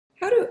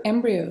do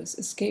embryos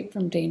escape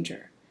from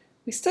danger?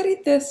 We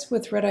studied this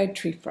with red-eyed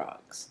tree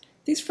frogs.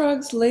 These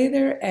frogs lay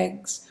their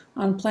eggs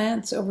on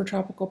plants over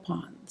tropical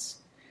ponds,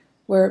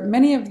 where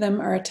many of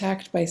them are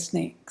attacked by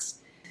snakes.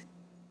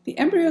 The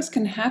embryos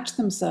can hatch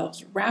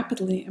themselves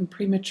rapidly and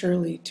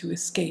prematurely to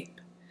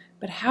escape.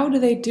 But how do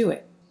they do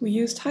it? We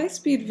used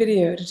high-speed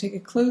video to take a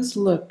close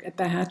look at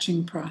the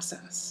hatching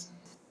process.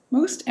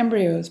 Most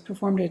embryos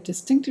performed a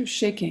distinctive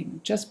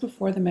shaking just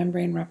before the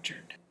membrane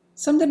ruptured.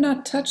 Some did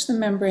not touch the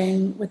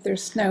membrane with their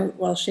snout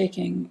while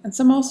shaking, and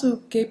some also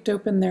gaped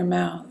open their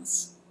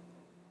mouths.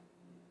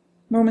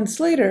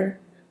 Moments later,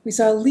 we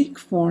saw a leak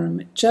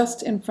form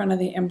just in front of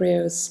the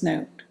embryo's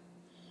snout.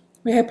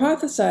 We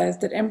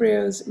hypothesized that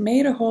embryos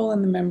made a hole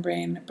in the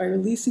membrane by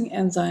releasing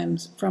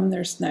enzymes from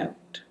their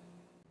snout.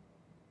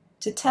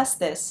 To test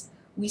this,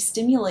 we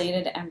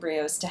stimulated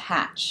embryos to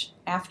hatch,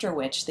 after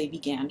which they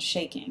began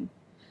shaking.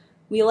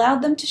 We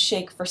allowed them to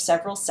shake for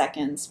several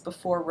seconds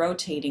before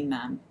rotating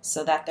them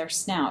so that their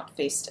snout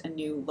faced a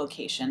new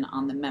location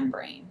on the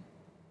membrane.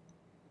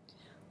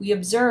 We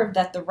observed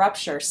that the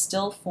rupture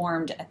still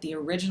formed at the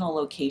original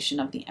location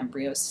of the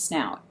embryo's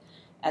snout,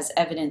 as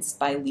evidenced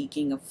by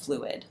leaking of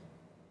fluid.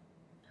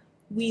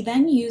 We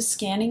then used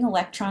scanning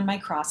electron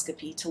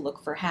microscopy to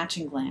look for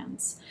hatching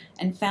glands,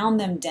 and found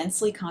them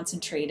densely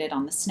concentrated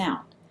on the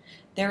snout.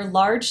 They are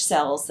large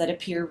cells that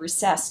appear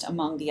recessed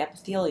among the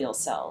epithelial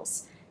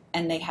cells,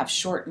 and they have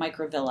short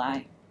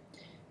microvilli.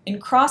 In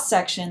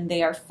cross-section,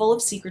 they are full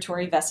of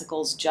secretory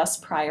vesicles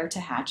just prior to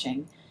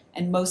hatching,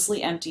 and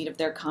mostly emptied of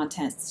their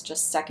contents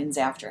just seconds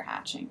after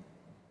hatching.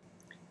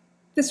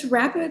 This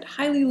rapid,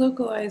 highly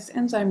localized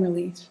enzyme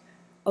release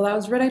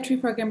allows red-eyed tree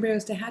frog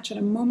embryos to hatch at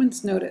a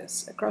moment's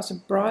notice across a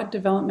broad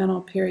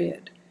developmental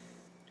period.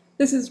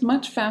 This is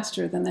much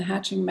faster than the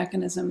hatching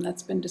mechanism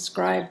that's been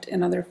described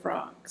in other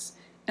frogs,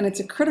 and it's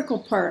a critical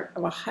part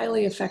of a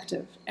highly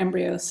effective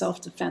embryo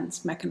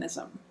self-defense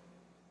mechanism.